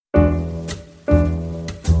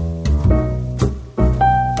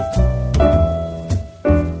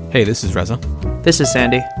Hey, this is Reza. This is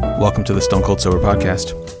Sandy. Welcome to the Stone Cold Sober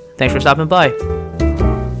Podcast. Thanks for stopping by.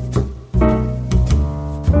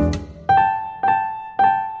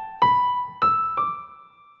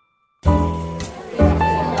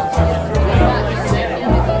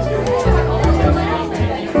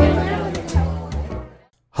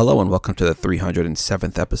 Hello and welcome to the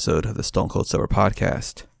 307th episode of the Stone Cold Sober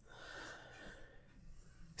Podcast.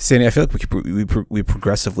 Sandy, I feel like we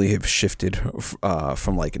progressively have shifted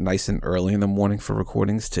from like nice and early in the morning for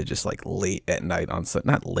recordings to just like late at night on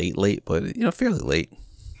not late, but fairly late.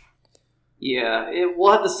 Yeah,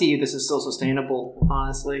 we'll have to see if this is still sustainable,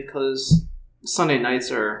 honestly, because Sunday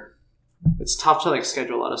nights it's tough to like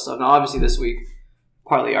schedule a lot of stuff. Now, obviously, this week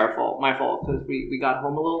partly my fault, because we got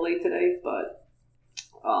home a little late today, but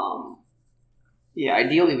yeah,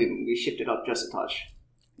 ideally we shifted up just a touch.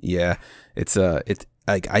 Yeah, it's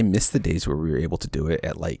like I miss the days where we were able to do it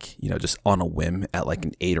at like just on a whim at like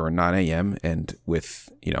an 8 or a 9 a.m. and with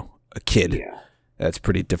a kid. Yeah. That's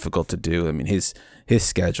pretty difficult to do. I mean, his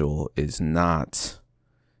schedule is not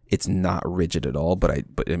rigid at all. But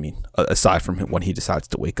I mean, aside from when he decides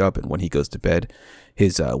to wake up and when he goes to bed,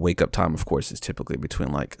 his wake up time, of course, is typically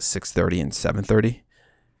between like 6:30 and 7:30.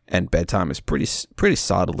 And bedtime is pretty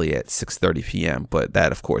solidly at 6:30 p.m. But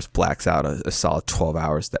that, of course, blacks out a solid 12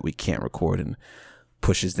 hours that we can't record and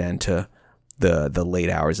pushes then to the late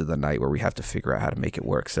hours of the night where we have to figure out how to make it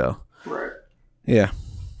work. So, right. Yeah.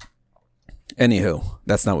 Anywho,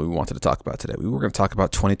 that's not what we wanted to talk about today. We were going to talk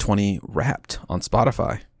about 2020 Wrapped on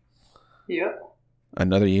Spotify. Yep.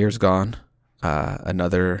 Another year's gone.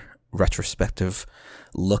 Another retrospective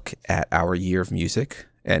look at our year of music.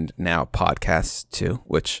 And now podcasts too,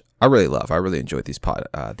 which I really love. I really enjoyed these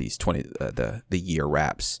the year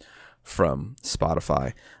wraps from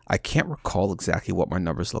Spotify. I can't recall exactly what my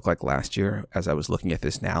numbers looked like last year as I was looking at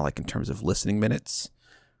this now, like in terms of listening minutes.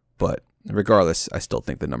 But regardless, I still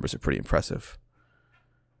think the numbers are pretty impressive.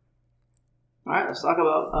 All right, let's talk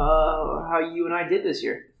about how you and I did this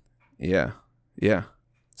year. Yeah.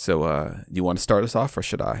 So, you want to start us off, or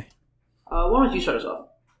should I? Why don't you start us off?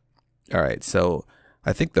 All right. So,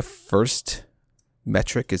 I think the first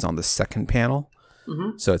metric is on the second panel.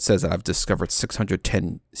 Mm-hmm. So it says that I've discovered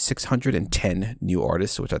 610 new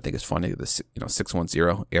artists, which I think is funny. The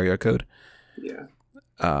 610 area code. Yeah.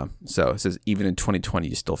 So it says even in 2020,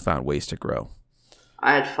 you still found ways to grow.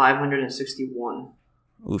 I had 561.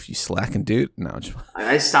 Oof, you slacking, dude. No,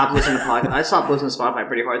 I stopped listening to I stopped listening to Spotify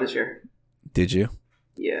pretty hard this year. Did you?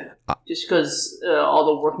 Yeah, just because all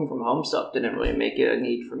the working from home stuff didn't really make it a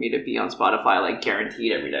need for me to be on Spotify like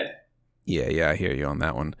guaranteed every day. Yeah, I hear you on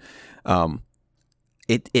that one.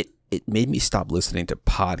 It made me stop listening to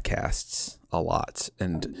podcasts a lot,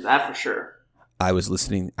 and that for sure. I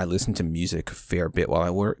listened to music a fair bit while I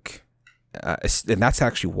work, and that's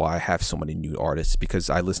actually why I have so many new artists, because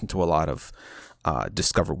I listen to a lot of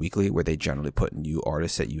Discover Weekly, where they generally put new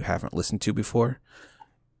artists that you haven't listened to before,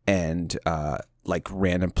 and like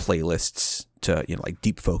random playlists to like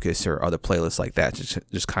Deep Focus or other playlists like that to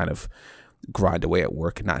just kind of grind away at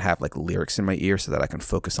work and not have like lyrics in my ear, so that I can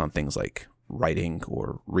focus on things like writing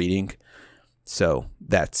or reading. So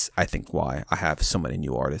that's, I think, why I have so many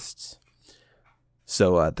new artists.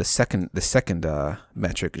 So the second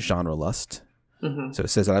metric is genre lust. Mm-hmm. So it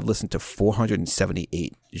says that I've listened to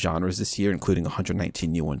 478 genres this year, including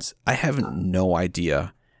 119 new ones. I have no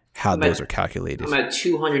idea how those are calculated. I'm at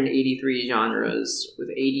 283 genres with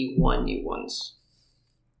 81 new ones.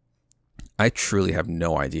 I truly have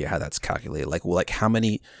no idea how that's calculated. Like how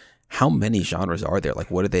many genres are there?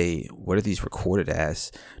 Like what are these recorded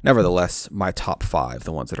as? Nevertheless, my top 5,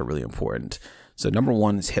 the ones that are really important. So number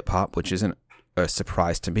 1 is hip hop, which isn't a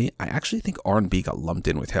surprise to me. I actually think R&B got lumped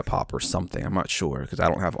in with hip hop or something. I'm not sure, because I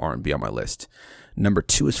don't have R&B on my list. Number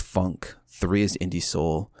 2 is funk. 3 is indie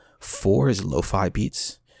soul. 4 is lo-fi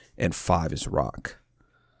beats. And 5 is rock.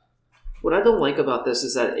 What I don't like about this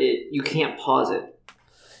is that you can't pause it.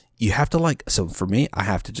 You have to so for me, I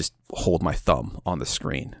have to just hold my thumb on the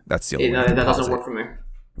screen. That's the only way. That doesn't work for me.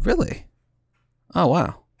 Really? Oh,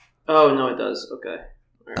 wow. Oh, no, it does. Okay.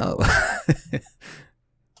 Right. Oh.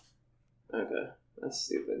 Okay. That's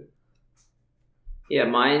stupid. Yeah,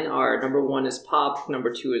 mine are number 1 is pop,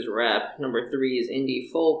 number 2 is rap, number 3 is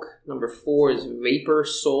indie folk, number 4 is vapor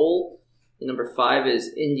soul, and number 5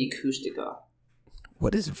 is indie acoustica.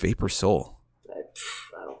 What is vapor soul? I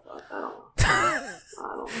don't know.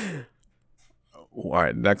 All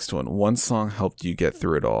right, next one. One song helped you get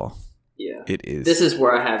through it all. Yeah. It is. This is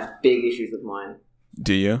where I have big issues with mine.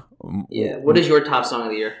 Do you? Yeah. What is your top song of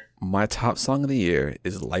the year? My top song of the year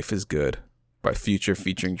is Life is Good by Future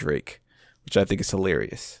featuring Drake, which I think is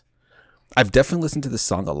hilarious. I've definitely listened to this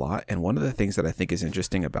song a lot, and one of the things that I think is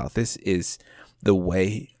interesting about this is the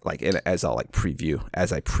way, like, as I preview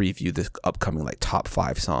the upcoming like top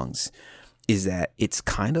 5 songs, is that it's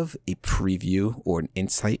kind of a preview or an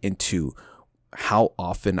insight into how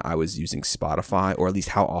often I was using Spotify, or at least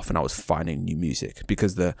how often I was finding new music,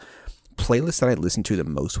 because the playlist that I listen to the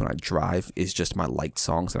most when I drive is just my liked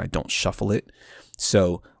songs and I don't shuffle it.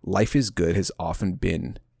 So Life is Good has often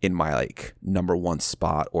been in my like number 1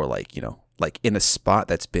 spot, or like, you know, like in a spot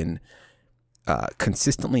that's been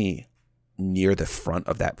consistently near the front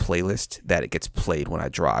of that playlist, that it gets played when I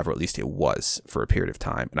drive, or at least it was for a period of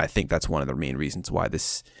time. And I think that's one of the main reasons why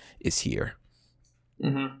this is here.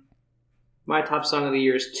 Mm-hmm. My top song of the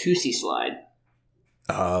year is Tootsie Slide.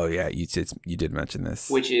 Oh yeah, you did mention this.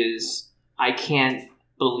 Which is, I can't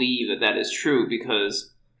believe that is true,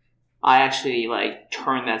 because I actually like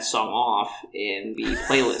turned that song off in the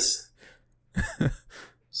playlist.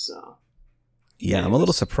 So yeah, anyways. I'm a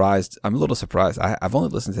little surprised. I've only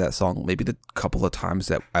listened to that song maybe the couple of times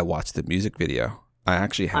that I watched the music video. I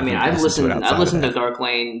actually haven't. I mean, I've listened to Dark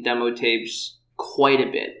Lane demo tapes quite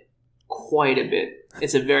a bit.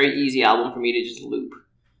 It's a very easy album for me to just loop,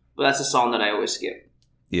 but that's a song that I always skip.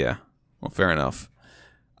 Yeah, well, fair enough.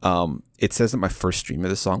 It says that my first stream of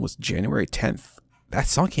the song was January 10th. That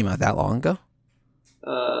song came out that long ago?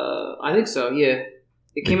 I think so, yeah.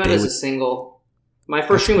 It came out as a single. My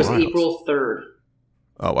first stream was April 3rd.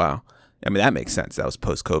 Oh, wow. I mean, that makes sense. That was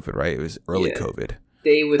post-COVID, right? It was early COVID.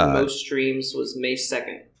 Day with most streams was May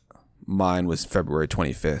 2nd. Mine was February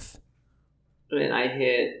 25th. And I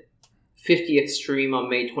hit 50th stream on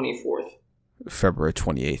May 24th. February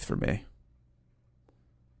 28th for me.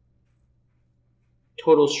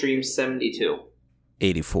 Total streams 72.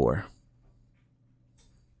 84.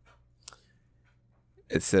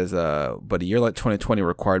 It says, but a year like 2020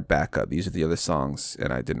 required backup. These are the other songs,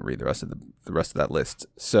 and I didn't read the rest of that list.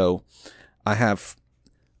 So, I have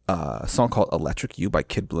a song called "Electric You" by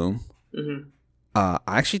Kid Bloom. Mm-hmm. I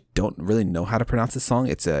actually don't really know how to pronounce this song.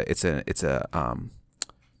 It's a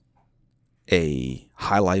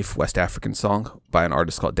high life West African song by an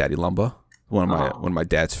artist called Daddy Lumba, one of my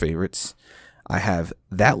dad's favorites. I have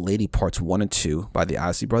That Lady Parts 1 and 2 by the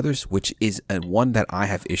Isley Brothers, which is one that I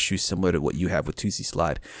have issues similar to what you have with Tootsie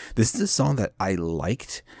Slide. This is a song that I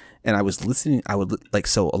liked, and I was listening.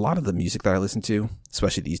 So a lot of the music that I listen to,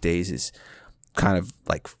 especially these days, is kind of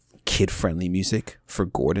like kid-friendly music for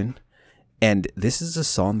Gordon. And this is a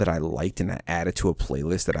song that I liked and I added to a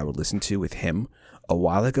playlist that I would listen to with him a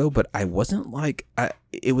while ago, but I wasn't like,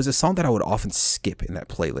 it was a song that I would often skip in that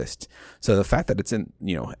playlist. So the fact that it's in,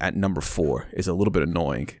 at number 4 is a little bit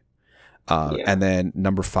annoying. And then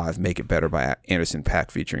number 5, Make It Better by Anderson .Paak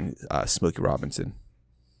featuring Smokey Robinson.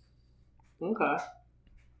 Okay.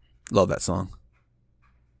 Love that song.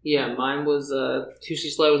 Yeah, mine was Tootsie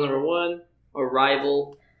Slide was number 1.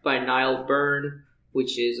 Arrival by Niall Byrne,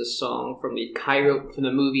 which is a song from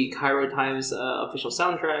the movie Cairo Times official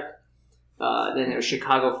soundtrack. Then there's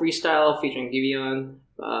Chicago Freestyle featuring Giveon,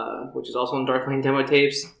 which is also on Dark Lane demo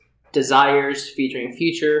tapes. Desires featuring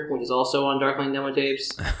Future, which is also on Dark Lane demo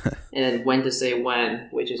tapes. And then When to Say When,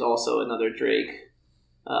 which is also another Drake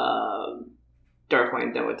Dark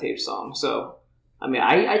Lane demo tape song. So, I mean,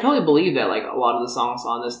 I totally believe that like a lot of the songs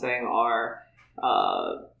on this thing are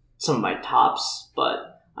some of my tops, but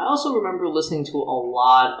I also remember listening to a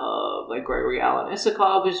lot of like Gregory Alan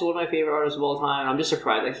Isakov, which is one of my favorite artists of all time. I'm just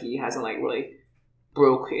surprised that he hasn't like really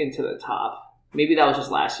broke into the top. Maybe that was just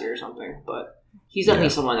last year or something, but he's definitely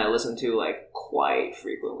someone I listen to like quite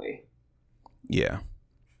frequently. Yeah.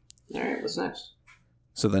 All right, what's next?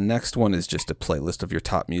 So the next one is just a playlist of your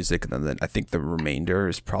top music, and then I think the remainder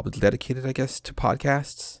is probably dedicated, I guess, to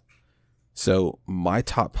podcasts. So my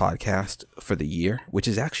top podcast for the year, which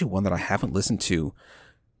is actually one that I haven't listened to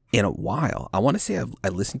in a while. I want to say I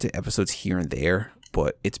listened to episodes here and there,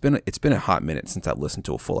 but it's been a hot minute since I've listened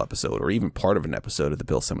to a full episode or even part of an episode of the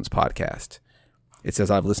Bill Simmons podcast. It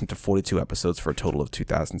says I've listened to 42 episodes for a total of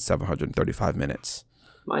 2,735 minutes.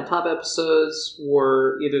 My top episodes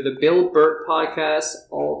were either the Bill Burt podcast,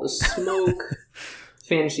 All the Smoke,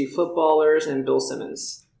 Fantasy Footballers, and Bill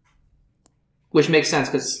Simmons. Which makes sense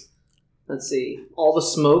because, let's see, All the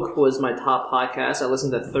Smoke was my top podcast. I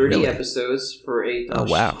listened to 30 episodes for $8. Oh,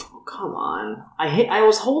 wow. Oh, come on. I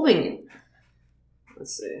was holding...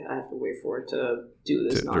 Let's see. I have to wait for it to do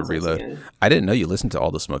this nonsense to reload. Again. I didn't know you listened to All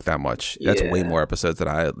the Smoke that much. That's way more episodes than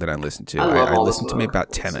I listened to. I listened to maybe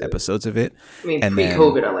about 10 episodes of it. I mean,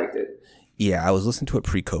 pre-COVID, I liked it. Yeah, I was listening to it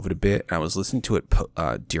pre-COVID a bit. And I was listening to it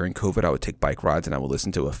during COVID. I would take bike rides, and I would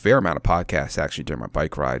listen to a fair amount of podcasts actually during my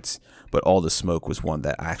bike rides. But All the Smoke was one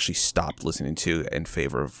that I actually stopped listening to in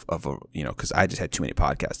favor of a, because I just had too many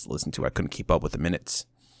podcasts to listen to. I couldn't keep up with the minutes.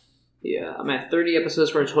 Yeah, I'm at 30 episodes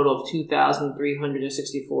for a total of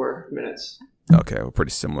 2,364 minutes. Okay, we're pretty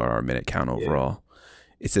similar our minute count overall. Yeah.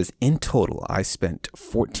 It says, in total, I spent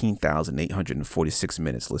 14,846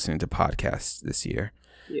 minutes listening to podcasts this year.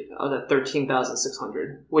 Yeah, I was at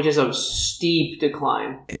 13,600, which is a steep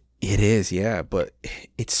decline. It is, yeah, but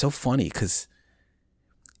it's so funny because,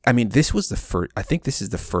 I mean, this was the first. I think this is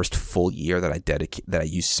the first full year that I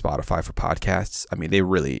used Spotify for podcasts. I mean, they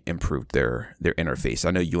really improved their interface.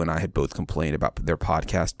 I know you and I had both complained about their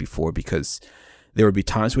podcast before because there would be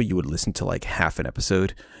times where you would listen to like half an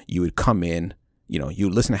episode. You would come in. You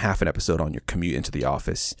listen to half an episode on your commute into the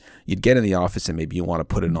office. You'd get in the office and maybe you want to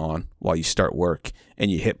put it on while you start work,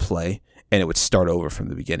 and you hit play and it would start over from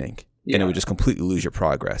the beginning. Yeah. And it would just completely lose your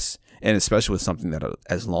progress. And especially with something that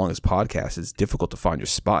as long as podcasts, it's difficult to find your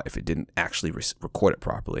spot if it didn't actually record it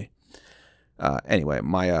properly. Anyway,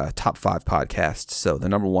 my top 5 podcasts. So the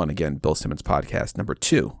number 1, again, Bill Simmons podcast. Number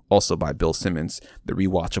 2, also by Bill Simmons, The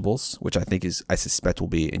Rewatchables, which I suspect will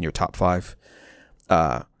be in your top 5.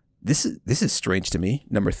 This is strange to me.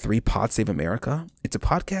 Number 3, Pod Save America. It's a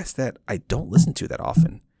podcast that I don't listen to that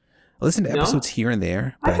often. I listen to episodes here and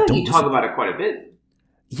there, but I feel like you talk about it quite a bit.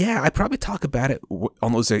 Yeah, I probably talk about it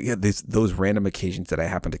on those random occasions that I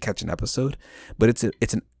happen to catch an episode. But it's a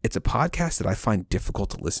podcast that I find difficult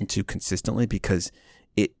to listen to consistently because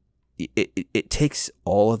it takes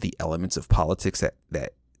all of the elements of politics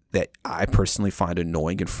that I personally find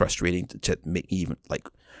annoying and frustrating to make even like.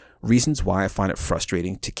 Reasons why I find it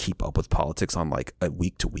frustrating to keep up with politics on like a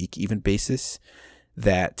week to week even basis,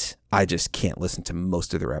 that I just can't listen to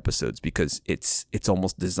most of their episodes because it's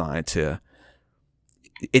almost designed to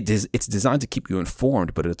it's designed to keep you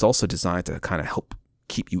informed, but it's also designed to kind of help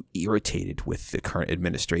keep you irritated with the current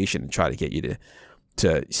administration and try to get you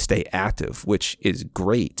to stay active, which is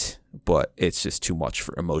great, but it's just too much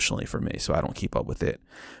emotionally for me, so I don't keep up with it.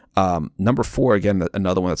 Number 4, again,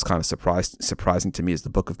 another one that's kind of surprising to me is the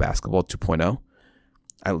Book of Basketball 2.0.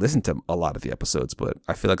 I listened to a lot of the episodes, but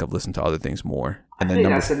I feel like I've listened to other things more. And I think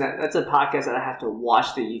that's a podcast that I have to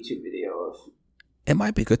watch the YouTube video of. It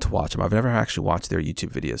might be good to watch them. I've never actually watched their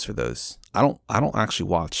YouTube videos for those. I don't actually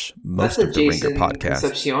watch most of the Ringer podcasts. That's the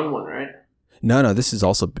Concepcion one, right? No. This is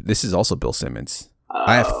also Bill Simmons.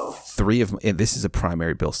 I have 3 of them. This is a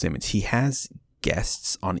primary Bill Simmons. He has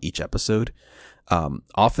guests on each episode.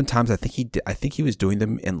 Oftentimes I think he was doing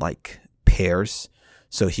them in like pairs.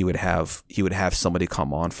 So he would have somebody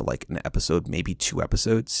come on for like an episode, maybe 2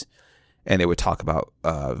 episodes, and they would talk about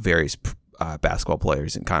various basketball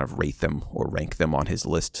players and kind of rate them or rank them on his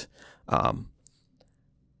list. But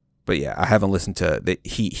yeah, I haven't listened to that.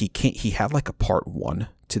 He had like a part 1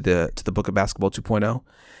 to the Book of Basketball 2.0.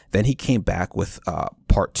 Then he came back with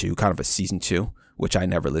part 2, kind of a season 2, which I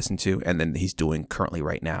never listened to, and then he's doing currently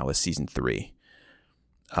right now is season 3.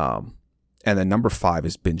 And then number 5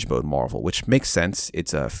 is Binge Mode Marvel, which makes sense.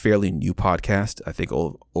 It's a fairly new podcast. I think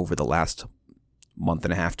over the last month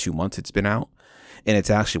and a half, 2 months, it's been out, and it's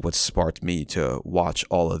actually what sparked me to watch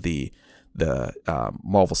all of the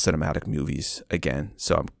Marvel Cinematic movies again.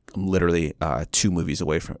 So I'm literally 2 movies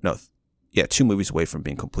away from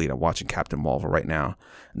being complete. I'm watching Captain Marvel right now,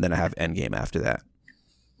 and then I have Endgame after that.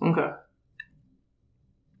 Okay.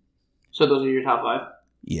 So those are your top 5?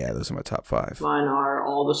 Yeah, those are my top 5. Mine are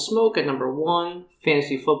All the Smoke at number 1,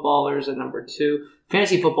 Fantasy Footballers at number 2.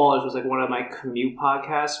 Fantasy Footballers was like one of my commute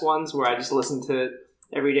podcast ones where I just listened to it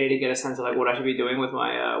every day to get a sense of like what I should be doing with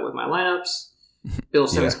my lineups. Bill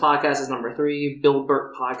Simmons podcast is number 3. Bill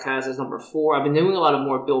Burr podcast is number 4. I've been doing a lot of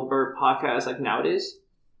more Bill Burr podcasts like nowadays.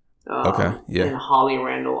 Okay, yeah. And Holly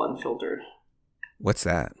Randall Unfiltered. What's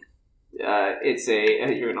that?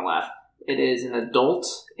 You're gonna laugh. It is an adult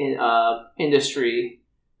industry.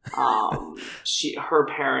 Her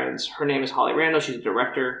parents, her name is Holly Randall. She's a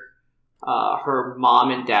director. Her mom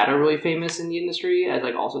and dad are really famous in the industry as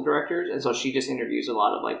like also directors, and so she just interviews a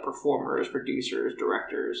lot of like performers, producers,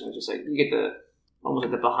 directors, and just like you get the almost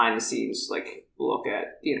like the behind the scenes like look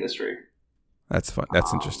at the industry. That's fun.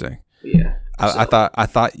 That's interesting. Yeah. I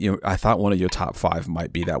thought one of your top 5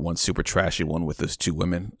 might be that one super trashy one with those 2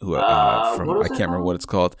 women who I can't remember what it's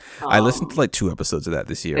called. I listened to like 2 episodes of that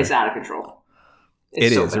this year. It's out of control.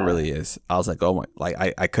 It is. Bad. It really is. I was like, oh my!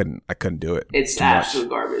 Like I couldn't do it. It's absolute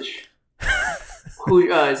garbage. Who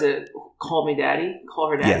is it? Call Me Daddy. Call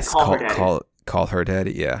Her Daddy. Yes. Call Her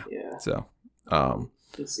Daddy. Yeah. Yeah. So,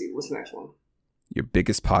 let's see. What's the next one? Your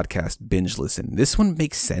biggest podcast binge listen. This one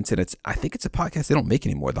makes sense, and I think it's a podcast they don't make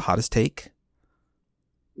anymore. The Hottest Take.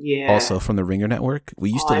 Yeah. Also from the Ringer Network. We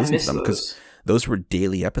used to listen to them because those. those were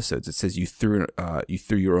daily episodes. It says you threw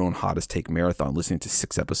your own Hottest Take marathon, listening to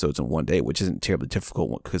 6 episodes in one day, which isn't terribly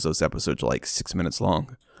difficult because those episodes are like 6 minutes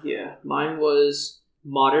long. Yeah, mine was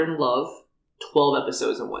Modern Love, 12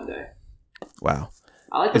 episodes in one day. Wow.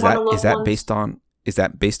 I like the Modern Love is that ones. based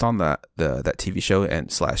on that TV show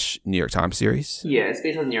and / New York Times series? Yeah, it's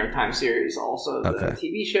based on the New York Times series, also the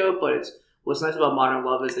TV show. But what's nice about Modern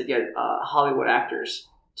Love is they get Hollywood actors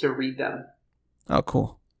to read them. Oh,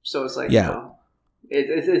 cool. So it's like, yeah,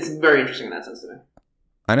 it's very interesting in that sense to me.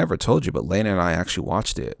 I never told you, but Lena and I actually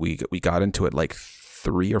watched it. We got into it like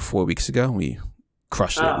 3 or 4 weeks ago. And we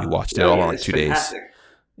crushed it. We watched it all in like 2 days.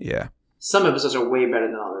 Yeah. Some episodes are way better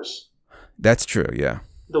than others. That's true. Yeah.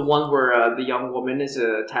 The one where the young woman is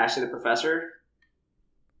attached to the professor.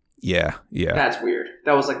 Yeah. That's weird.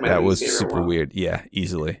 That was like my that was favorite super one. weird. Yeah,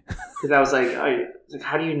 easily. Because I was like,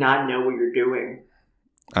 how do you not know what you're doing?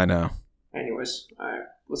 I know. Anyways, all right.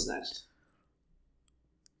 What's next?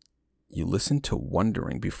 You listened to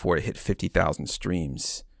Wondering before it hit 50,000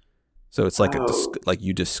 streams. So it's like like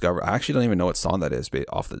you discover. I actually don't even know what song that is based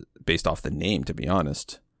off the name, to be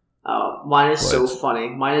honest. Oh, mine is so funny.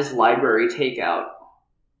 Mine is Library Takeout.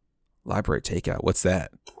 Library Takeout. What's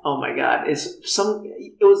that? Oh my god! It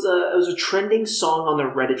was a trending song on the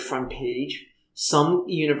Reddit front page. Some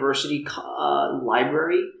university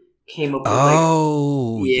library came up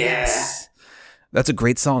with yes. That's a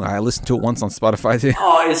great song. I listened to it once on Spotify too.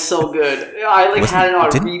 Oh, it's so good. I had it on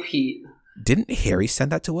repeat. Didn't Harry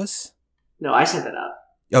send that to us? No, I sent it out.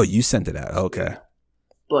 Oh, you sent it out. Okay.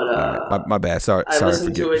 Yeah. But my bad. Sorry I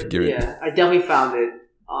listened to it. forgive Yeah, I definitely found it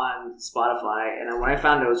on Spotify, and when I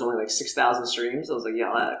found it was only like 6,000 streams, I was like,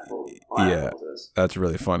 that's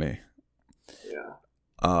really funny.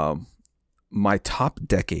 Yeah. My top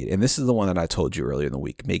decade, and this is the one that I told you earlier in the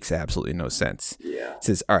week, makes absolutely no sense. Yeah. It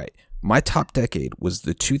says, all right, my top decade was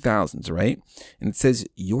the 2000s, right? And it says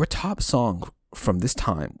your top song from this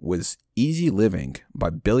time was Easy Living by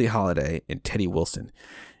Billie Holiday and Teddy Wilson.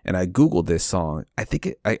 And I Googled this song. I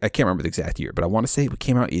think I can't remember the exact year, but I want to say it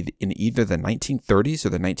came out in either the 1930s or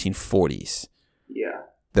the 1940s. Yeah.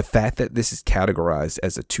 The fact that this is categorized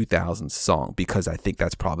as a 2000s song, because I think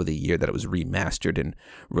that's probably the year that it was remastered and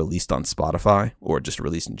released on Spotify, or just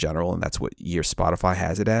released in general, and that's what year Spotify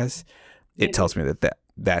has it as. It tells me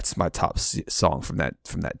that's my top song from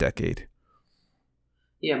that decade.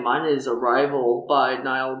 Yeah, mine is Arrival by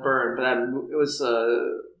Niall Byrne, but it was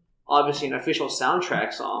obviously an official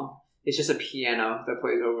soundtrack song. It's just a piano that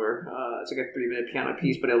plays over. It's like a 3-minute piano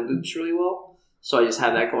piece, but it loops really well. So I just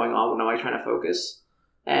have that going on when I'm like trying to focus.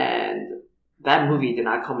 And that movie did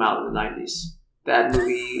not come out in the 90s. That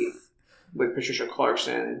movie with Patricia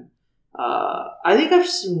Clarkson. I think I've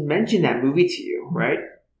mentioned that movie to you, right?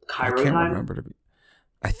 Cairo I can't Time? remember.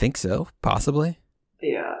 I think so, possibly.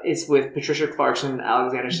 Yeah, it's with Patricia Clarkson and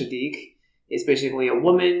Alexander Siddiq. It's basically a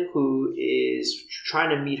woman who is trying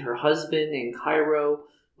to meet her husband in Cairo,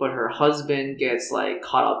 but her husband gets like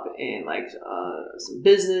caught up in like some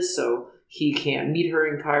business, so he can't meet her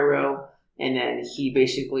in Cairo. And then he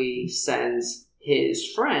basically sends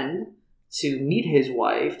his friend to meet his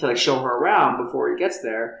wife to like show her around before he gets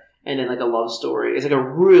there. And then like a love story. It's like a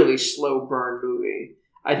really slow burn movie.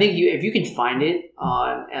 I think if you can find it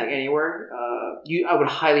on anywhere, I would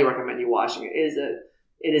highly recommend you watching it.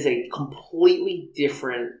 It is a completely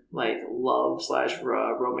different like love /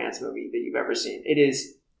 romance movie that you've ever seen. It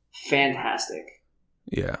is fantastic.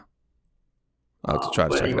 Yeah. I'll have to try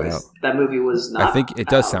to check it out. That movie was not. I think it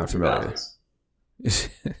does sound familiar.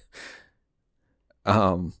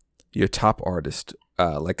 Your top artist,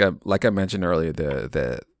 like I mentioned earlier,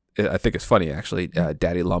 I think it's funny actually.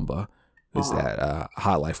 Daddy Lumba is that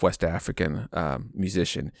High Life West African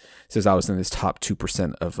musician. Says I was in his top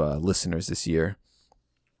 2% of listeners this year.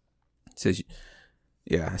 Says,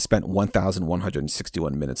 yeah, I spent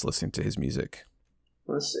 1,161 minutes listening to his music.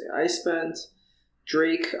 Let's see. I spent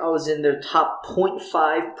Drake. I was in the top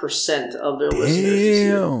 0.5% of their listeners this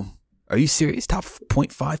year. Are you serious? Top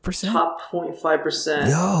 0.5%? Top 0.5%.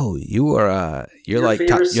 Yo, you're like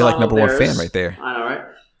number one fan right there. I know, right?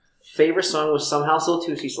 Favorite song was Somehow Still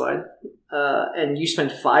Tootsie Slide. And you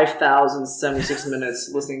spent 5,076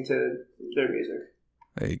 minutes listening to their music.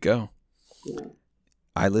 There you go. Yeah.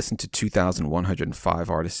 I listened to 2,105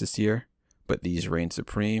 artists this year, but these reign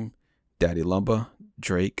supreme: Daddy Lumba,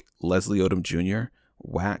 Drake, Leslie Odom Jr.,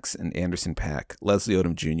 Wax, and Anderson .Paak. Leslie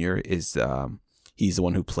Odom Jr. is he's the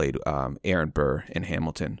one who played Aaron Burr in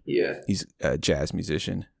Hamilton. Yeah, he's a jazz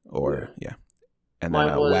musician. And mine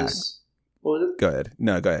then was Wax. What was it? Go ahead.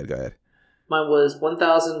 No, go ahead. Go ahead. Mine was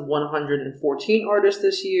 1,114 artists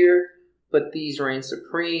this year, but these reign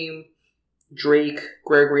supreme: Drake,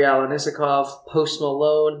 Gregory Alan Isakov, Post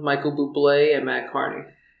Malone, Michael Bublé, and Matt Carney.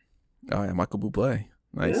 Oh yeah, Michael Bublé.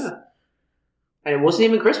 Nice. Yeah. And it wasn't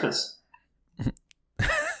even Christmas.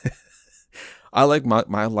 I like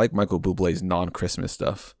Michael Bublé's non-Christmas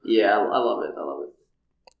stuff. Yeah, I love it.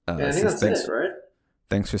 Yeah, I think that's it, right?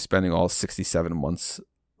 Thanks for spending all 67 months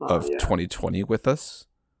of 2020 with us.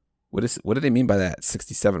 What do they mean by that?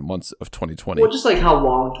 67 months of 2020? Well, just like how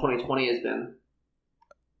long 2020 has been.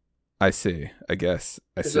 I see. I guess.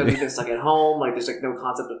 I see. So we've been stuck at home. Like there's like no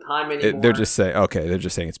concept of time anymore. They're just saying. Okay, they're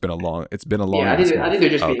just saying it's been a long. Yeah, I think they're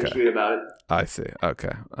just being cute about it. I see.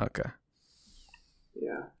 Okay.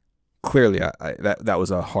 Yeah. Clearly, I that was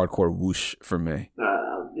a hardcore whoosh for me.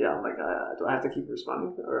 Yeah. I'm like, do I have to keep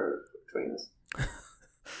responding or explaining this?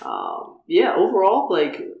 Yeah. Overall,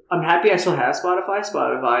 like I'm happy I still have Spotify.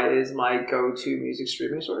 Spotify is my go-to music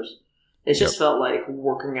streaming source. It just felt like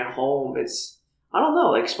working at home. I don't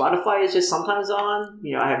know, like Spotify is just sometimes on.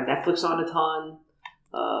 You know, I have Netflix on a ton,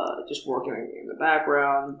 just working in the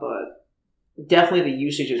background, but definitely the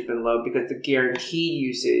usage has been low because the guaranteed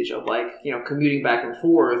usage of like, you know, commuting back and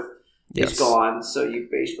forth is gone. So you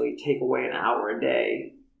basically take away an hour a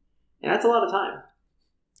day, and that's a lot of time.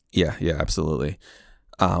 Yeah, absolutely.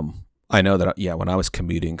 I know that. Yeah, when I was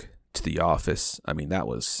commuting to the office, I mean that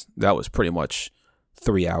was pretty much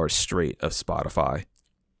 3 hours straight of Spotify.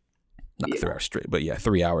 Not 3 hours straight, but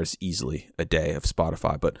 3 hours easily a day of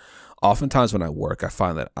Spotify. But oftentimes when I work, I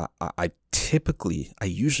find that I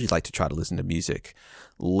usually like to try to listen to music.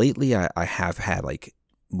 Lately, I have had like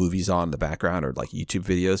movies on in the background or like YouTube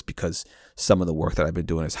videos because some of the work that I've been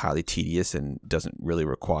doing is highly tedious and doesn't really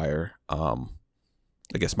require, I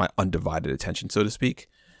guess, my undivided attention, so to speak.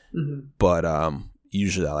 Mm-hmm. But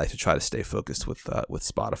usually I like to try to stay focused with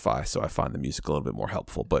Spotify, so I find the music a little bit more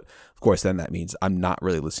helpful. But of course, then that means I'm not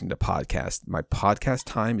really listening to podcasts. My podcast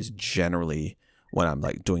time is generally when I'm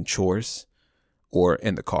like doing chores or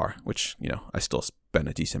in the car, which, you know, I still spend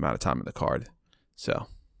a decent amount of time in the car. So,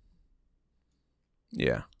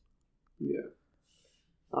 yeah.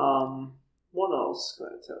 What else can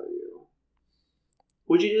I tell you?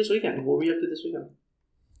 What'd you do this weekend? What were you up to this weekend?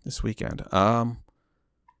 This weekend,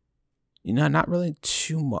 you know, not really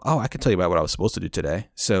too much. Oh, I can tell you about what I was supposed to do today.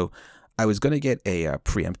 So I was going to get a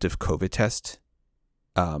preemptive COVID test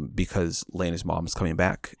because Lena's mom's coming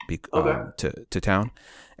back to town.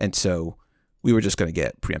 And so we were just going to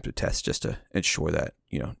get preemptive tests just to ensure that,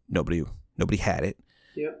 you know, nobody had it.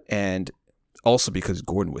 Yeah. And also because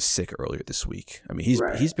Gordon was sick earlier this week. I mean,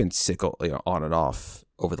 he's been sick, you know, on and off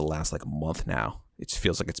over the last like month now. It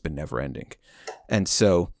feels like it's been never ending. And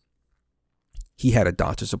so he had a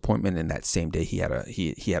doctor's appointment, and that same day he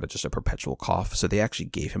had just a perpetual cough. So they actually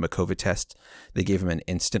gave him a COVID test. They gave him an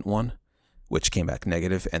instant one, which came back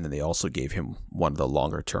negative, and then they also gave him one of the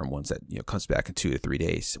longer term ones that, you know, comes back in 2 to 3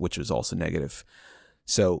 days, which was also negative.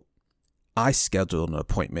 So I scheduled an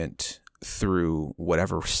appointment through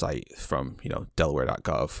whatever site from, you know,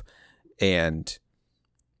 Delaware.gov, and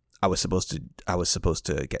I was supposed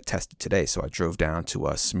to get tested today, so I drove down to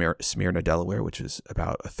Smyrna, Delaware, which is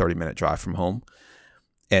about a 30-minute drive from home,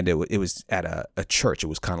 and it was at a church. It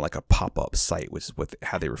was kind of like a pop-up site, was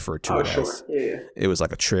how they referred to it as. Yeah. It was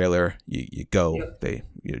like a trailer. You go, they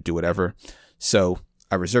do whatever. So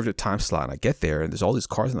I reserved a time slot, and I get there, and there's all these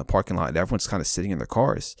cars in the parking lot, and everyone's kind of sitting in their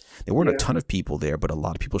cars. There weren't a ton of people there, but a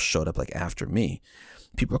lot of people showed up like after me.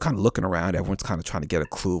 People are kind of looking around. Everyone's kind of trying to get a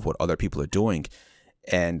clue of what other people are doing.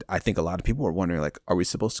 And I think a lot of people were wondering, like, are we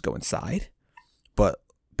supposed to go inside? But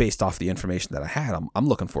based off the information that I had, I'm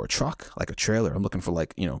looking for a truck, like a trailer. I'm looking for,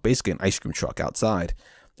 like, you know, basically an ice cream truck outside,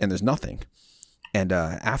 and there's nothing. And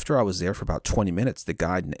after I was there for about 20 minutes, the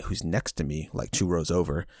guy who's next to me, like 2 rows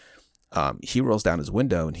over, he rolls down his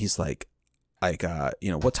window and he's like, you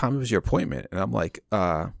know, what time was your appointment? And I'm like,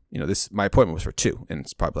 you know, my appointment was for 2, and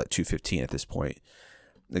it's probably like 2:15 at this point.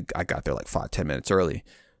 I got there like 5-10 minutes early.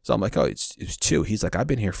 So I'm like, oh, it was 2. He's like, I've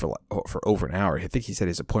been here for over an hour. I think he said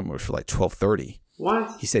his appointment was for like 12:30.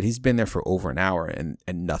 What? He said he's been there for over an hour and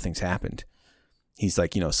nothing's happened. He's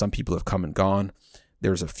like, you know, some people have come and gone.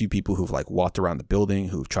 There's a few people who've like walked around the building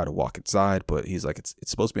who've tried to walk inside, but he's like, it's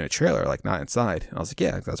supposed to be in a trailer, like not inside. And I was like,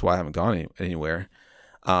 yeah, that's why I haven't gone anywhere.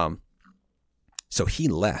 So he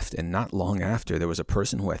left, and not long after, there was a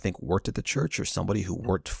person who I think worked at the church or somebody who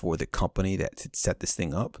worked for the company that had set this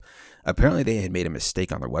thing up. Apparently, they had made a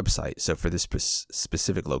mistake on their website. So for this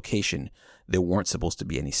specific location, there weren't supposed to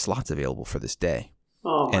be any slots available for this day.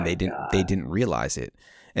 Oh my and they didn't realize it.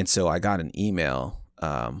 And so I got an email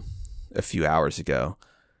a few hours ago,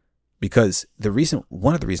 because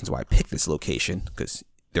one of the reasons why I picked this location, because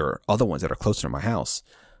there are other ones that are closer to my house,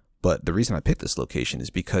 but the reason I picked this location is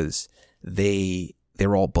because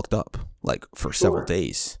they're all booked up like for several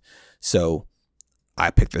days. So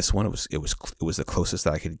I picked this one. It was the closest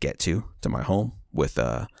that I could get to my home with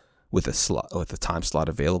a time slot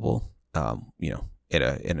available.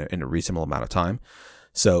 In a reasonable amount of time.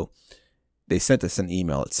 So they sent us an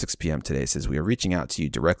email at 6 p.m. today. It says, we are reaching out to you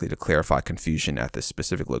directly to clarify confusion at the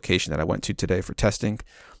specific location that I went to today for testing.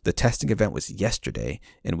 The testing event was yesterday,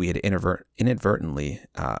 and we had inadvertently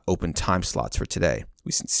opened time slots for today.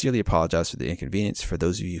 We sincerely apologize for the inconvenience. For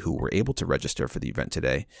those of you who were able to register for the event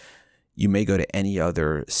today, you may go to any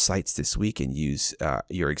other sites this week and use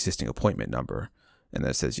your existing appointment number. And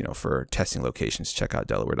then it says, for testing locations, check out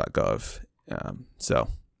delaware.gov. So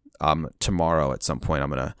tomorrow at some point, I'm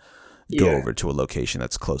going to go over to a location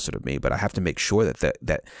that's closer to me, but I have to make sure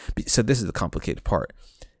that so this is the complicated part.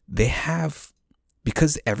 They have,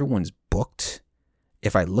 because everyone's booked,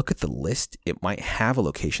 if I look at the list, it might have a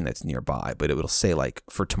location that's nearby, but it will say like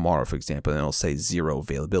for tomorrow, for example, and it'll say 0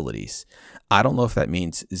 availabilities. I don't know if that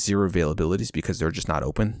means 0 availabilities because they're just not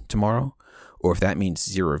open tomorrow, or if that means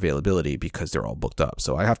 0 availability because they're all booked up.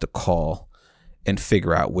 So I have to call and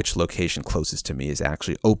figure out which location closest to me is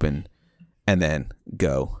actually open and then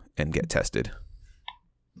go and get tested.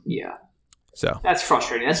 Yeah. So that's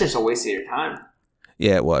frustrating. That's just a waste of your time.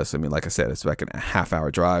 Yeah, it was. I mean, like I said, it's like a half-hour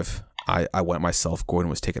drive. I went myself. Gordon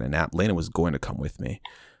was taking a nap. Lena was going to come with me,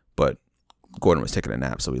 but Gordon was taking a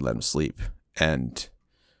nap, so we let him sleep. And,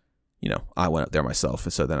 I went up there myself.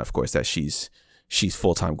 And so then, of course, that she's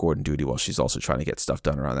full-time Gordon duty while she's also trying to get stuff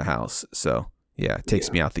done around the house. So, yeah, it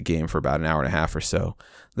takes me out the game for about an hour and a half or so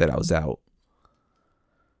that I was out.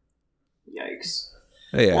 Yikes.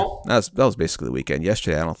 Yeah, well, that was basically the weekend.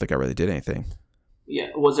 Yesterday, I don't think I really did anything. Yeah.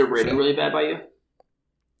 Was it raining really bad by you?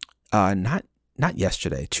 Not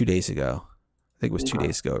yesterday. 2 days ago. I think it was 2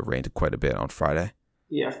 days ago. It rained quite a bit on Friday.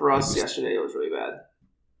 Yeah, for us yesterday, it was really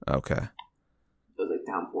bad. Okay. It was like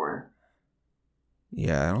downpouring.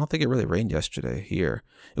 Yeah, I don't think it really rained yesterday here.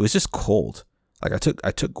 It was just cold. Like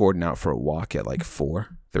I took Gordon out for a walk at like 3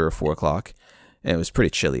 or 4 o'clock, and it was pretty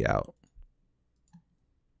chilly out.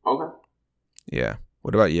 Okay. Yeah.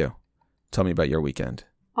 What about you? Tell me about your weekend.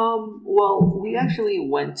 Well, we actually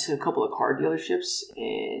went to a couple of car dealerships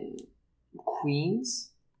in Queens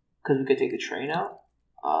because we could take the train out.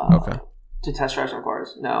 Okay. To test drive some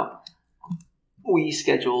cars. Now, we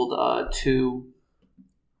scheduled 2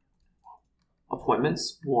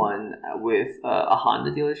 appointments, one with a Honda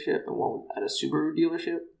dealership and one at a Subaru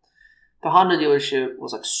dealership. The Honda dealership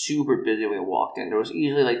was like super busy when we walked in. There was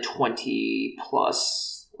easily like 20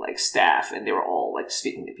 plus like staff, and they were all like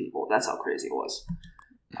speaking to people. That's how crazy it was.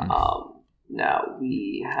 Now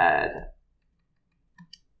we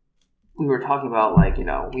were talking about like,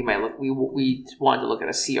 we might look, we wanted to look at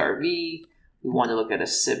a CRV, we wanted to look at a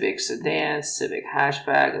Civic sedan, Civic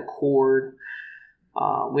hatchback, Accord.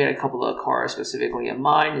 We had a couple of cars specifically in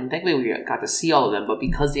mind, and thankfully we got to see all of them, but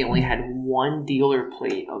because they only had one dealer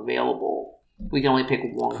plate available, we can only pick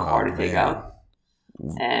one car to take out.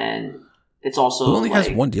 And it's also who only has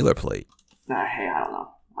one dealer plate? Hey, I don't know.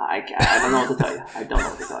 I don't know what to tell you. I don't know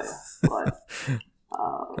what to tell you.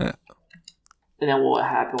 But and then what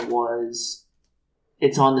happened was,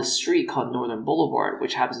 it's on this street called Northern Boulevard,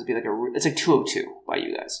 which happens to be it's like 202 by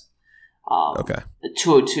you guys. Okay. The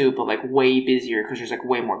 202, but like way busier because there's like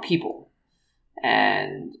way more people,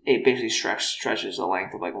 and it basically stretches the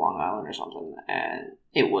length of like Long Island or something. And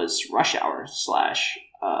it was rush hour /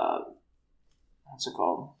 what's it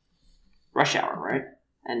called? Rush hour, right?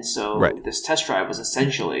 And so This test drive was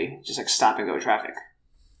essentially just like stop and go traffic.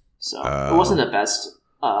 So it wasn't the best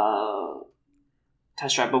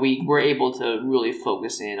test drive, but we were able to really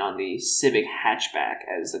focus in on the Civic hatchback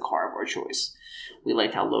as the car of our choice. We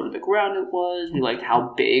liked how low to the ground it was. We liked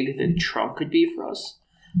how big the trunk could be for us.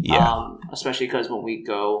 Yeah. Especially because when we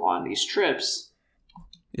go on these trips,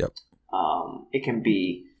 it can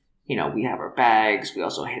be, we have our bags. We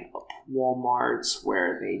also hit up Walmarts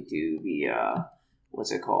where they do the,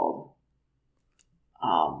 what's it called?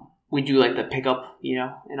 We do like the pickup,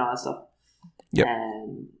 and all that stuff. Yep.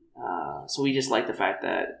 And so we just like the fact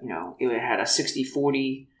that, it had a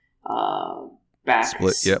 60-40 back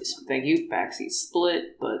split. Yep. Thank you. Backseat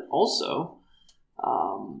split, but also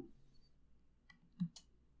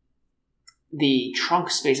the trunk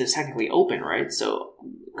space is technically open, right? So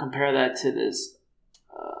compare that to this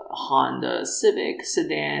Honda Civic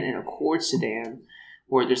sedan and Accord sedan,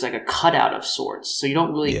 where there's like a cutout of sorts. So you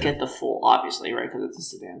don't really get the full, obviously, right? Because it's a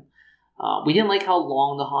sedan. We didn't like how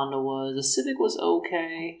long the Honda was. The Civic was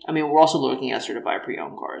okay. I mean, we're also looking at certified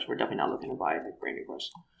pre-owned cars. We're definitely not looking to buy like brand new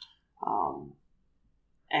cars.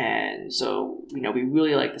 And so, we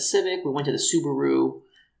really liked the Civic. We went to the Subaru,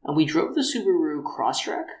 and we drove the Subaru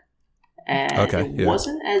Crosstrek, and it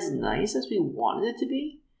wasn't as nice as we wanted it to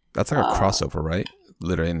be. That's like a crossover, right?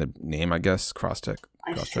 Literally in the name, I guess. Crosstrek.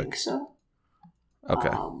 I think so. Okay.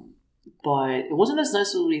 But it wasn't as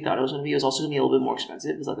nice as we thought it was going to be. It was also going to be a little bit more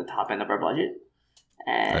expensive. It was like the top end of our budget.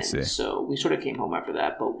 And I see. So we sort of came home after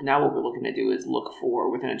that. But now what we're looking to do is look for,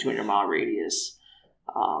 within a 200-mile radius,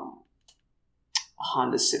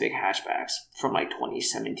 Honda Civic hatchbacks from like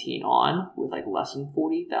 2017 on with like less than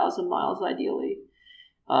 40,000 miles ideally.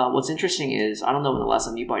 What's interesting is, I don't know when the last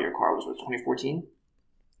time you bought your car was 2014?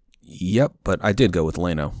 Yep, but I did go with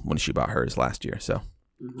Leno when she bought hers last year. So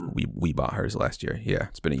we bought hers last year. Yeah,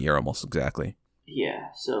 it's been a year almost exactly. Yeah,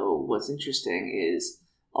 so what's interesting is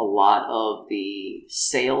a lot of the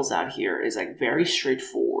sales out here is like very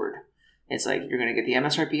straightforward. It's like you're going to get the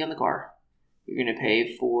MSRP on the car. You're going to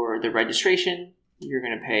pay for the registration. You're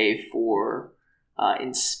going to pay for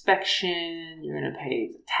inspection. You're going to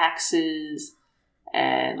pay taxes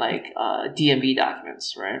and like DMV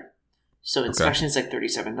documents, right? So inspection is like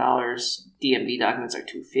 $37. DMV documents are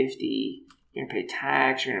 $250. You're going to pay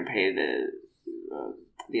tax. You're going to pay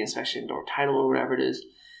the inspection or title or whatever it is,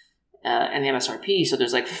 and the MSRP. So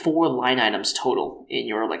there's like 4 line items total in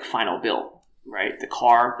your like final bill, right? The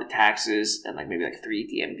car, the taxes, and like maybe like 3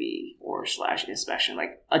 DMV or / inspection,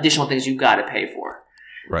 like additional things you got to pay for.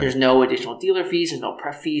 Right. There's no additional dealer fees. There's no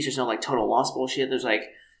prep fees. There's no like total loss bullshit. There's like,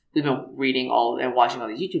 we've been reading all and watching all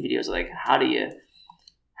these YouTube videos. Like, how do you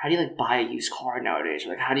like buy a used car nowadays?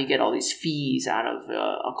 Like, how do you get all these fees out of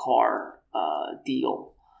a car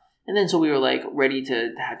deal? And then so we were like ready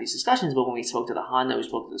to have these discussions, but when we spoke to the Honda, we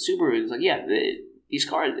spoke to the Subaru, it was like, yeah, these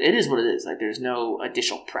cars, it is what it is. Like, there's no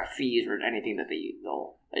additional prep fees or anything that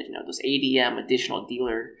they'll those ADM additional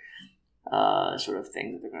dealer sort of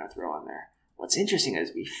things that they're going to throw on there. What's interesting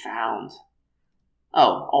is we found,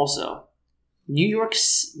 also New York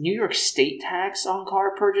state tax on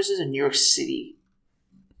car purchases and New York City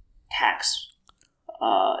tax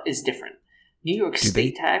is different. New York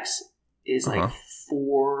state tax is like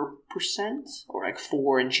 4% or like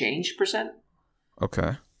 4 and change percent.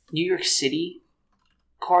 Okay. New York City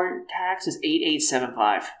car tax is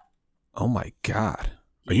 8,875. Oh my God.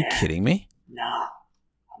 Are you kidding me? No,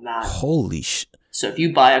 I'm not. Holy shit. So if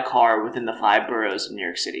you buy a car within the 5 boroughs of New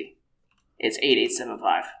York City, it's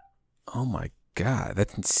 8,875. Oh my God.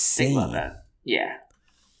 That's insane. Think about that. Yeah.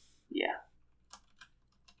 Yeah.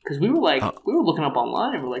 Because we were looking up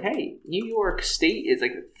online and we're like, hey, New York State is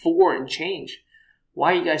like 4 and change.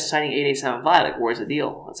 Why are you guys citing 8875? Like, where's the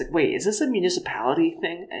deal? It's like, wait, is this a municipality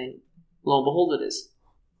thing? And lo and behold, it is.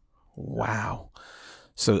 Wow.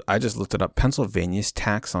 So I just looked it up. Pennsylvania's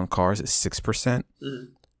tax on cars is 6%.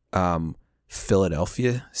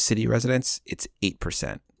 Philadelphia city residents, it's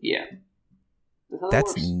 8%. Yeah.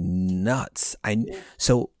 That's nuts.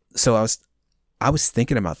 So I was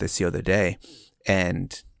thinking about this the other day,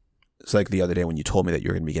 and it's like the other day when you told me that you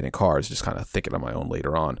were going to be getting cars, just kind of thinking on my own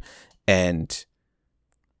later on. And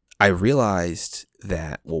I realized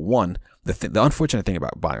that, well, one, the unfortunate thing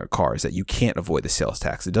about buying a car is that you can't avoid the sales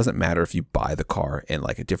tax. It doesn't matter if you buy the car in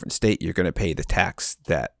like a different state, you're going to pay the tax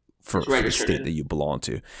that for the state that you belong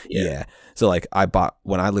to. Yeah. So like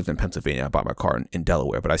when I lived in Pennsylvania, I bought my car in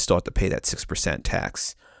Delaware, but I still have to pay that 6%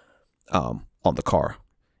 tax on the car,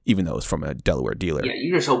 even though it's from a Delaware dealer. Yeah,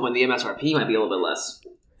 you just hope when the MSRP might be a little bit less.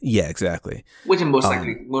 Yeah, exactly. Which most of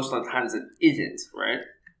the times it isn't, right?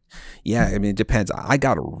 Yeah, I mean, it depends. I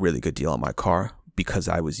got a really good deal on my car because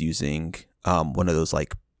I was using one of those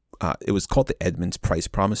like it was called the Edmunds Price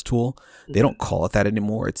Promise tool. They don't call it that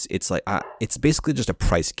anymore. It's like it's basically just a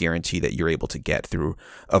price guarantee that you're able to get through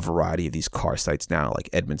a variety of these car sites now, like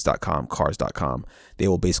Edmunds.com, Cars.com. They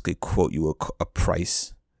will basically quote you a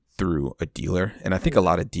price through a dealer, and I think a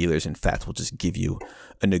lot of dealers, in fact, will just give you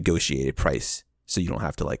a negotiated price, so you don't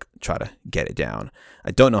have to like try to get it down.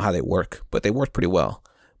 I don't know how they work, but they work pretty well.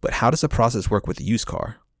 But how does the process work with a used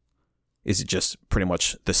car? Is it just pretty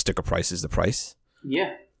much the sticker price is the price?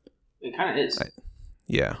 Yeah, it kind of is.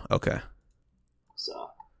 Yeah. Okay. So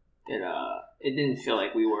it didn't feel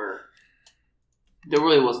like we were. There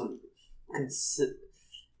really wasn't.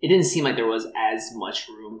 It didn't seem like there was as much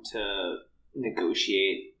room to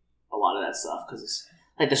negotiate a lot of that stuff, because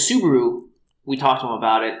like the Subaru, we talked to them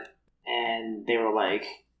about it, and they were like,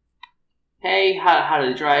 "Hey, how did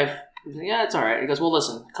it drive?" He's like, yeah, it's all right. He goes, well,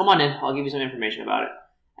 listen, come on in. I'll give you some information about it.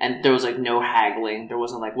 And there was like no haggling. There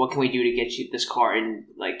wasn't like, what can we do to get you this car and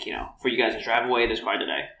like, for you guys to drive away this car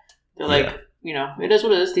today? They're like, it is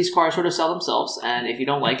what it is. These cars sort of sell themselves, and if you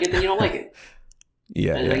don't like it, then you don't like it.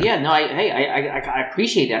 Yeah. And like, I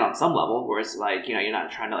appreciate that on some level, where it's like, you're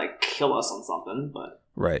not trying to like kill us on something, but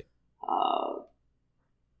right.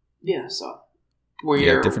 So we're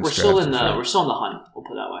still in the hunt. We'll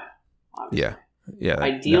put it that way. Obviously. Yeah.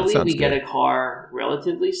 Ideally, we get a car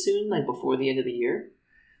relatively soon, like before the end of the year.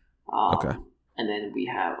 Okay. And then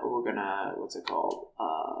we're gonna, what's it called?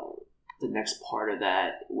 The next part of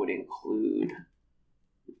that would include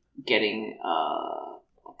getting a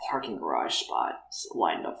parking garage spot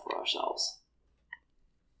lined up for ourselves.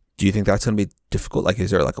 Do you think that's going to be difficult? Like,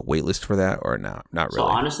 is there like a wait list for that or not? Not really. So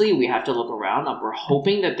honestly, we have to look around. We're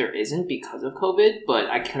hoping that there isn't because of COVID, but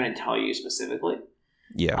I couldn't tell you specifically.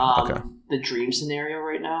 Yeah. Okay. The dream scenario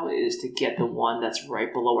right now is to get the one that's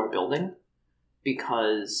right below our building,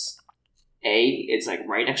 because it's like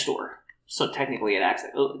right next door. So technically, it acts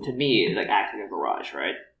to me it like acts like a garage,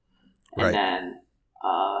 right? And then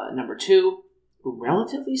number two,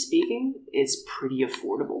 relatively speaking, it's pretty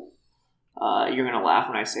affordable. You're gonna laugh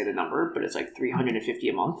when I say the number, but it's like $350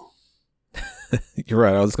 a month. You're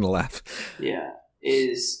right. I was gonna laugh. Yeah,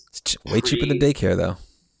 it's way cheaper than daycare, though.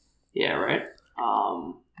 Yeah, right.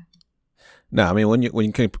 No, I mean when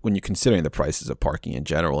you're considering the prices of parking in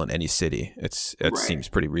general in any city, it seems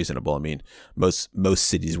pretty reasonable. I mean, most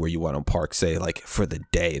cities where you want to park, say like for the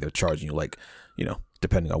day, they're charging you like,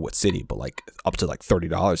 depending on what city, but like up to like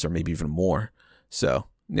 $30 or maybe even more. So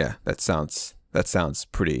yeah, that sounds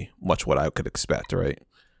pretty much what I could expect, right?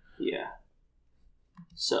 Yeah.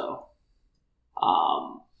 So,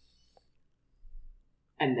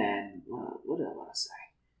 and then what did I want to say?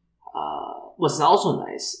 What's also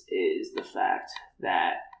nice is the fact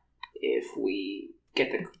that if we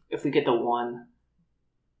get the one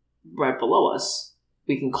right below us,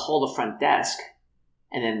 we can call the front desk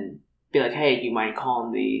and then be like, "Hey, do you mind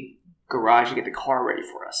calling the garage to get the car ready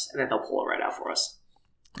for us?" And then they'll pull it right out for us.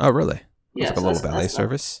 Oh, really? Yeah, it's like a little valet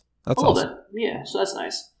service. That's awesome. Yeah, so that's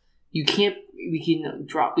nice. We can't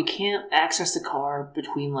access the car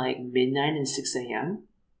between like midnight and 6 a.m.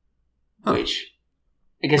 Which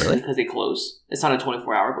I guess is because they close. It's not a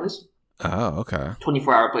 24-hour place. Oh, okay.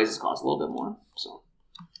 24-hour places cost a little bit more, so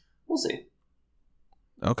we'll see.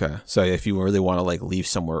 Okay, so if you really want to like leave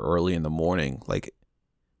somewhere early in the morning, like,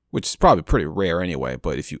 which is probably pretty rare anyway,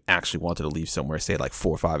 but if you actually wanted to leave somewhere, say like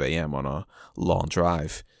 4 or 5 a.m. on a long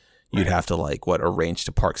drive, you'd have to like arrange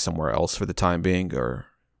to park somewhere else for the time being, or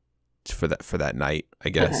for that night, I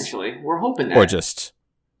guess. Potentially, we're hoping that, or just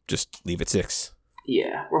leave at 6.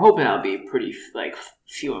 Yeah, we're hoping that'll be pretty like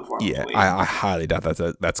few and far between. Yeah, I highly doubt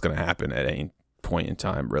that's going to happen at any point in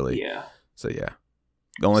time, really. Yeah. So yeah,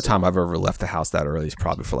 the only time I've ever left the house that early is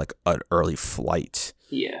probably for like an early flight.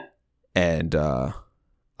 Yeah. And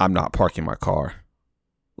I'm not parking my car.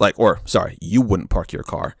 You wouldn't park your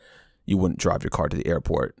car. You wouldn't drive your car to the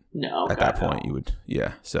airport. No. At that point, you would.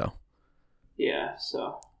 Yeah. So. Yeah.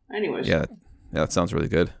 So. Anyways. Yeah. That sounds really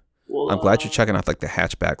good. Well, I'm glad you're checking out like the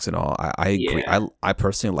hatchbacks and all. I agree. Yeah. I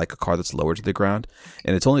personally like a car that's lower to the ground,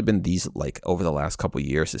 and it's only been these like over the last couple of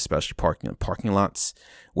years, especially parking in parking lots,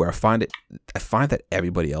 where I find that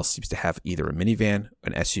everybody else seems to have either a minivan,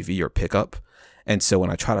 an SUV, or pickup, and so when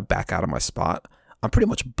I try to back out of my spot, I'm pretty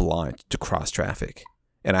much blind to cross traffic,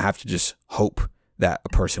 and I have to just hope that a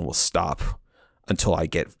person will stop until I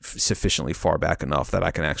get sufficiently far back enough that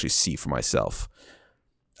I can actually see for myself.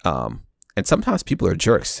 And sometimes people are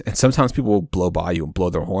jerks, and sometimes people will blow by you and blow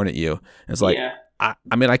their horn at you. And it's like,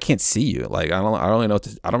 I mean, I can't see you. Like, I don't really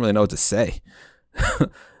know what to say.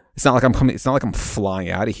 It's not like I'm coming. It's not like I'm flying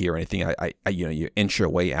out of here or anything. You inch your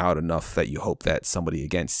way out enough that you hope that somebody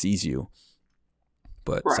again sees you.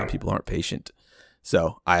 But some people aren't patient.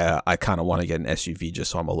 So I kind of want to get an SUV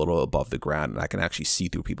just so I'm a little above the ground and I can actually see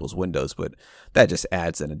through people's windows. But that just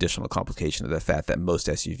adds an additional complication to the fact that most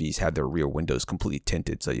SUVs have their rear windows completely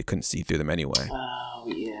tinted, so you couldn't see through them anyway. Oh,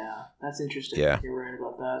 yeah. That's interesting. Yeah. You're right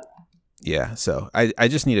about that. Yeah, so I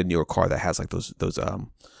just need a newer car that has like those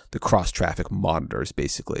the cross traffic monitors,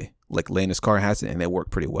 basically. Like Lena's car has it, and they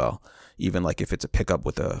work pretty well. Even like if it's a pickup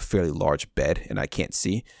with a fairly large bed and I can't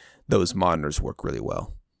see, those monitors work really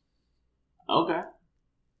well. Okay.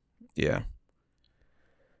 Yeah.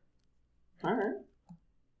 All right.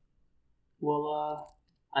 Well,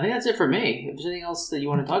 I think that's it for me. If there's anything else that you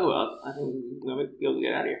want to talk about, I think we'll be able to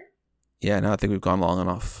get out of here. Yeah, no, I think we've gone long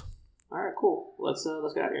enough. All right, cool. Let's get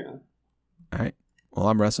out of here then. All right. Well,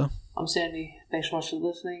 I'm Ressa. I'm Sandy. Thanks so much for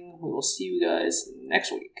listening. We will see you guys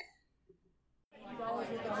next week.